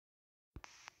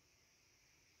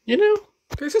You know,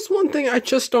 there's this one thing I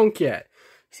just don't get.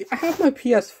 See, I have my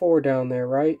PS4 down there,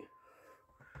 right?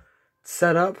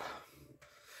 Set up.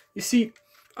 You see,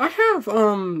 I have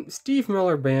Steve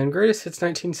Miller Band, Greatest Hits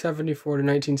 1974 to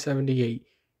 1978.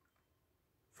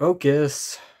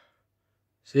 Focus.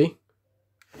 See?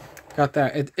 Got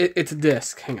that. It's a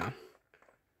disc. Hang on.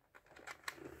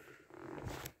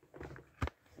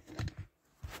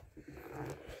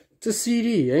 It's a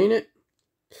CD, ain't it?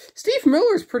 Steve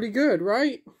Miller's pretty good,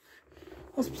 right?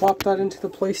 Let's plop that into the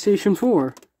PlayStation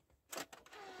 4.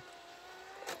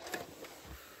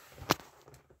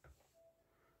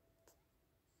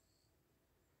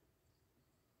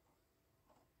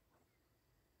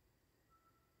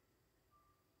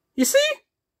 You see?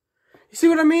 You see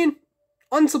what I mean?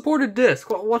 Unsupported disc.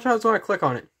 Watch out when I click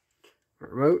on it.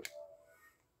 Remote.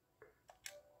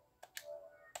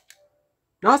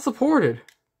 Not supported.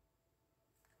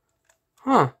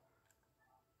 Huh.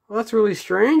 Well, that's really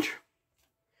strange.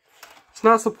 It's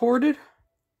not supported?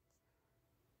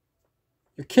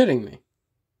 You're kidding me.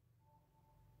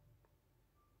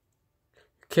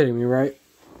 You're kidding me, right?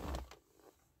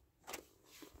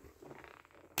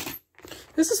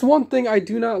 This is one thing I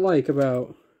do not like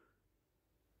about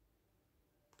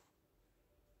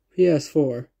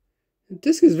PS4. The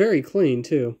disc is very clean,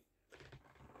 too.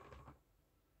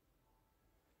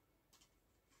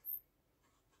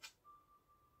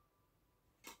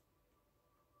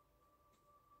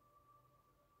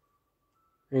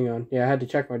 Hang on. Yeah, I had to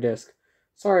check my disc.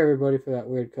 Sorry, everybody, for that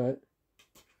weird cut.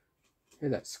 Hear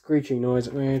that screeching noise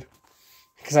it made.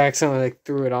 Because I accidentally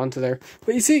threw it onto there.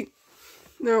 But you see,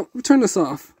 now, we'll turn this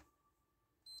off.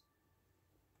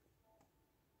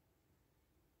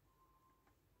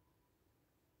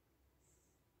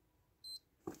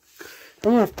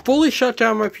 I'm going to fully shut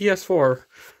down my PS4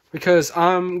 because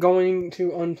I'm going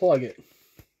to unplug it.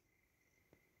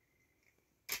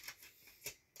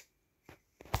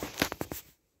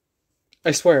 I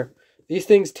swear, these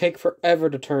things take forever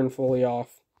to turn fully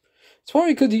off. It's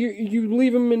probably because you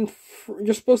leave them in.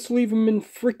 You're supposed to leave them in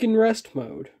freaking rest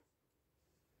mode.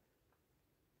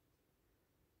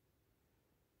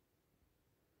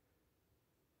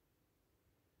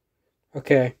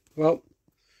 Okay, well,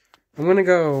 I'm gonna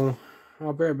go.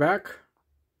 I'll be right back.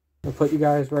 I'll put you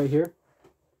guys right here.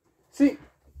 See,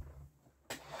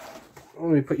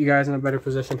 let me put you guys in a better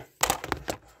position.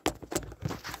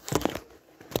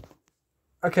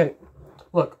 Okay,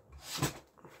 look.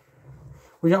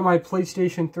 We got my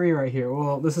PlayStation 3 right here.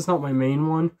 Well, this is not my main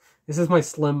one. This is my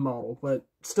slim model, but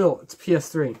still, it's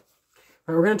PS3. Alright,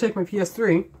 we're going to take my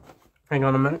PS3. Hang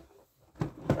on a minute.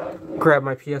 Grab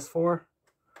my PS4.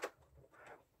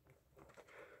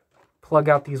 Plug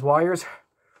out these wires.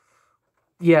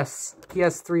 Yes,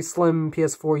 PS3 Slim,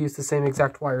 PS4 use the same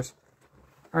exact wires.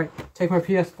 Alright, take my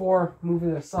PS4, move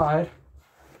it aside.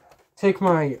 Take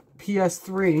my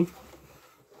PS3.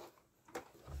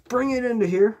 Bring it into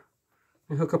here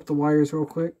and hook up the wires real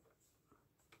quick.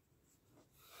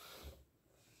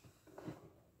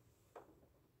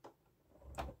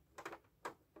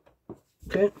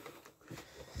 Okay,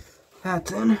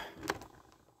 that's in.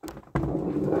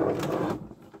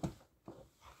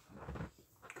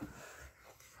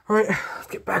 Alright, let's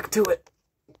get back to it.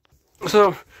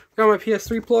 So, got my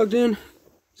PS3 plugged in.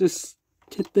 Just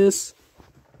hit this.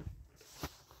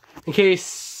 In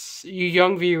case you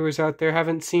young viewers out there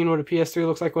haven't seen what a PS3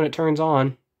 looks like when it turns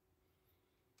on.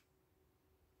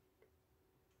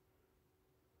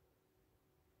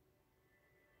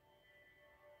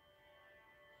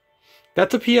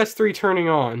 That's a PS3 turning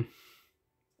on.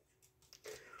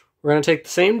 We're going to take the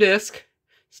same disc,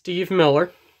 Steve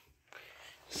Miller,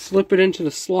 slip it into the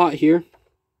slot here.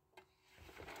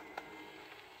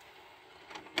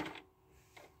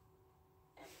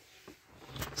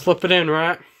 Slip it in,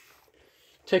 right?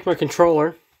 Take my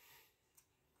controller.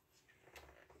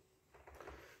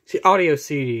 See, audio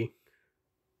CD.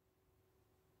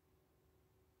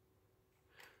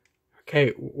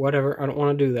 Okay, whatever. I don't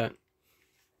want to do that.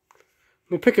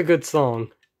 Let me pick a good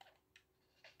song.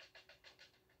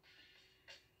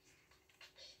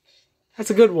 That's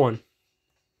a good one.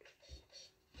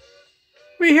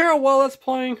 We hear it while that's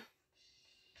playing.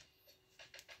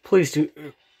 Please,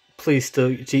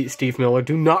 Steve Miller,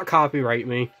 do not copyright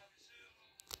me.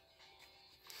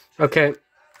 Okay,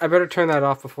 I better turn that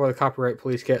off before the copyright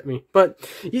police get me. But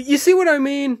you see what I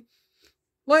mean?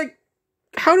 Like,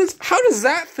 how does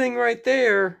that thing right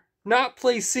there not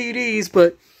play CDs,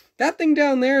 but that thing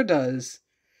down there does?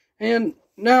 And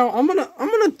now I'm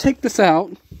gonna take this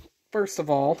out first of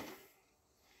all,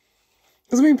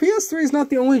 because I mean PS3 is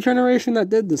not the only generation that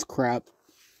did this crap.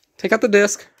 Take out the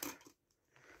disc.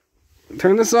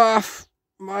 Turn this off.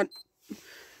 Come on.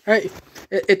 Alright,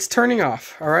 it's turning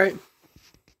off, alright?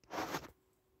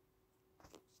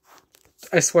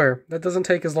 I swear, that doesn't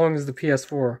take as long as the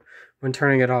PS4 when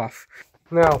turning it off.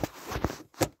 Now,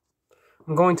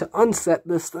 I'm going to unset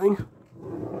this thing.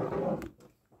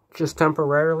 Just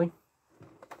temporarily.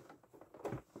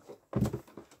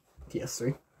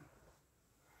 PS3.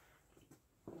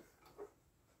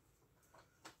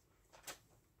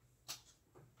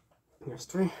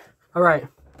 PS3. Alright,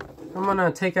 I'm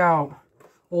gonna take out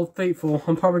Old Faithful.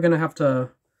 I'm probably gonna have to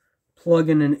plug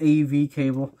in an AV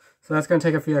cable. So that's gonna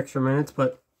take a few extra minutes,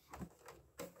 but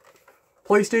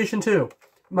PlayStation 2.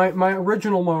 My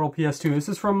original model PS2. This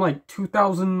is from like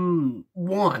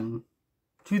 2001.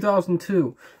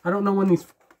 2002. I don't know when these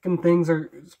fucking things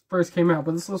first came out,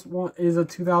 but this is a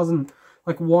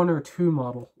 2001 or 2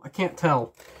 model. I can't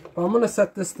tell. But I'm gonna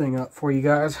set this thing up for you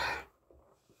guys.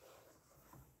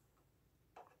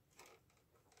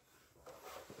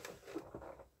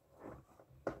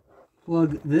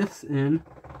 Plug this in.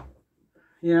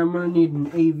 Yeah, I'm gonna need an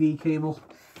AV cable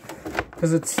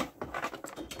because it's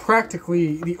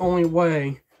practically the only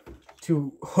way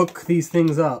to hook these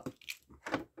things up.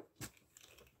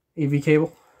 AV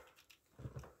cable.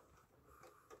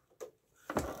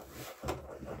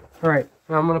 Alright,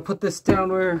 now I'm gonna put this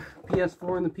down where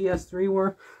PS4 and the PS3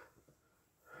 were.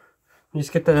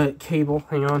 Just get the cable,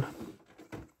 hang on.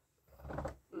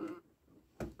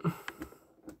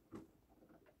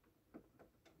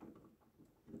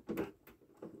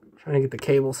 Trying to get the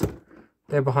cables.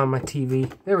 They're behind my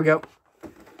TV. There we go.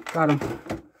 Got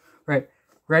them. Right.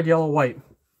 Red, yellow, white.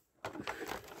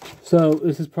 So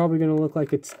this is probably going to look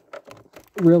like it's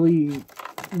really,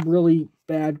 really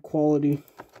bad quality.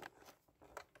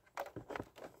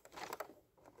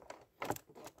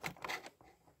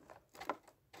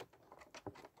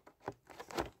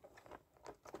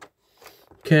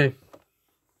 Okay.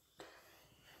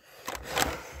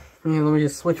 And let me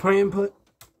just switch my input.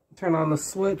 Turn on the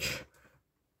switch.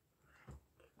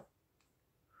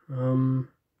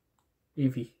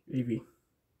 AV.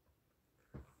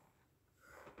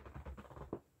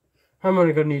 I'm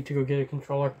gonna need to go get a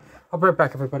controller. I'll be right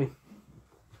back, everybody.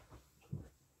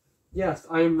 Yes,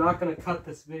 I am not gonna cut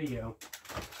this video.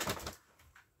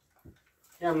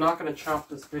 Yeah, I'm not gonna chop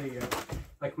this video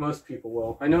like most people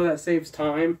will. I know that saves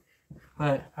time,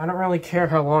 but I don't really care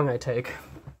how long I take.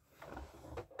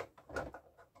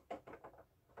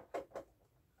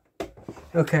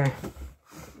 Okay.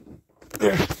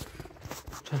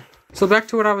 So back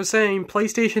to what I was saying,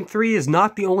 PlayStation 3 is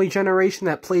not the only generation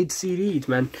that played CDs,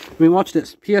 man. I mean, watch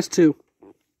this. PS2.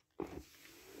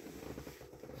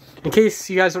 In case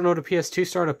you guys don't know what a PS2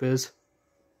 startup is.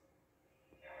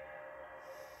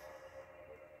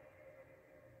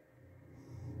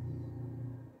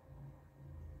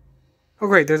 Oh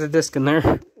great, there's a disc in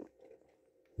there.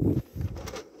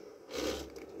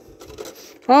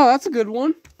 Oh, that's a good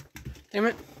one. Damn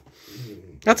it.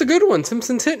 That's a good one.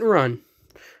 Simpsons Hit and Run.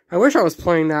 I wish I was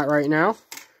playing that right now.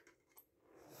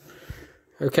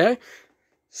 Okay.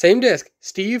 Same disc.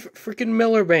 Steve freaking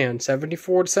Miller Band.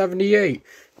 74 to 78.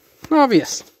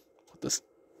 Obvious. Put this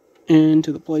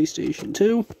into the PlayStation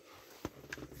 2.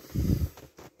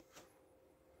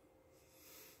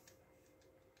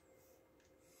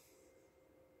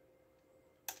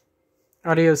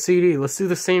 Audio CD. Let's do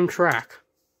the same track.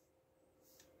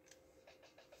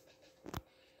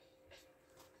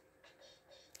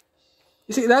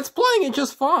 You see, that's playing it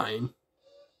just fine. In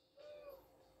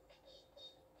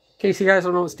case you guys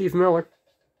don't know what Steve Miller.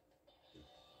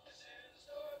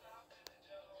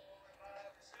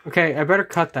 Okay, I better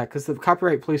cut that, because the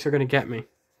copyright police are going to get me.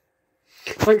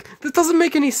 Like, this doesn't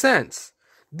make any sense.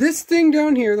 This thing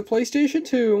down here, the PlayStation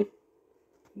 2,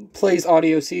 plays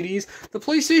audio CDs. The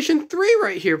PlayStation 3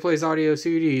 right here plays audio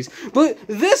CDs. But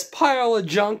this pile of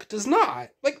junk does not.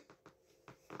 Like,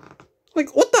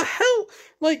 what the hell?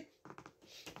 Like,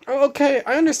 okay,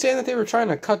 I understand that they were trying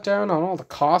to cut down on all the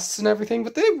costs and everything,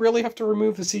 but they really have to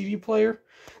remove the CD player?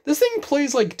 This thing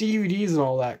plays like DVDs and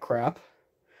all that crap.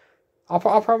 I'll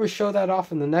probably show that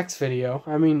off in the next video.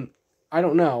 I mean, I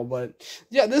don't know, but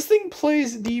yeah, this thing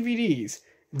plays DVDs.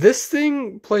 This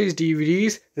thing plays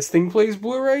DVDs. This thing plays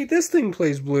Blu-ray. This thing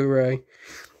plays Blu-ray.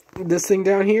 This thing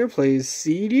down here plays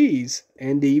CDs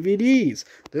and DVDs.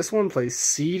 This one plays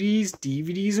CDs,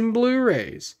 DVDs, and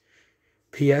Blu-rays.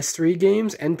 PS3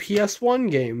 games and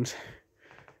PS1 games.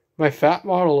 My fat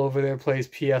model over there plays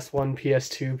PS1,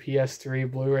 PS2, PS3,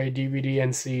 Blu-ray, DVD,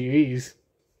 and CDs.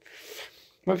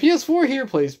 My PS4 here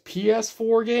plays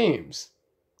PS4 games.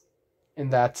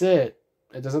 And that's it.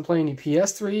 It doesn't play any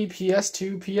PS3,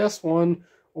 PS2, PS1,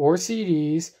 or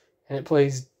CDs. and it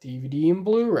plays DVD and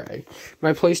Blu-ray.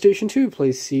 My PlayStation 2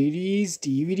 plays CDs,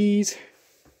 DVDs,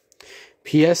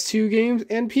 PS2 games,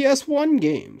 and PS1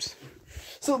 games.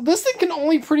 So this thing can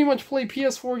only pretty much play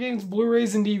PS4 games,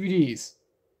 Blu-rays, and DVDs.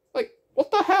 Like,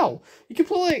 what the hell? You can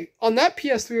play, like, on that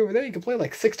PS3 over there, you can play,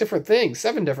 like, 6 different things,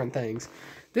 7 different things.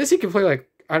 This you can play, like,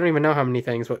 I don't even know how many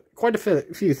things, but quite a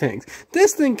few things.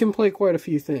 This thing can play quite a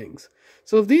few things.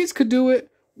 So if these could do it,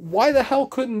 why the hell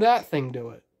couldn't that thing do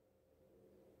it?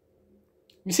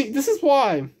 You see, this is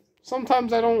why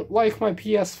sometimes I don't like my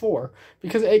PS4,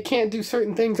 because it can't do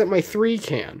certain things that my 3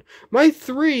 can. My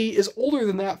 3 is older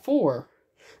than that 4.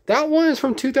 That one is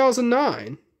from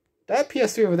 2009. That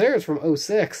PS3 over there is from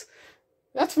 06.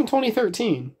 That's from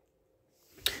 2013.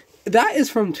 That is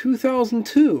from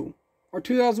 2002 or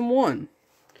 2001.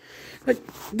 Like,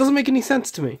 it doesn't make any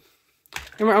sense to me.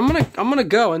 Anyway, I'm gonna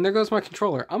go, and there goes my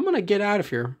controller. I'm gonna get out of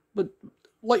here. But,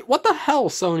 like, what the hell,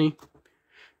 Sony?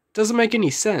 Doesn't make any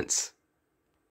sense.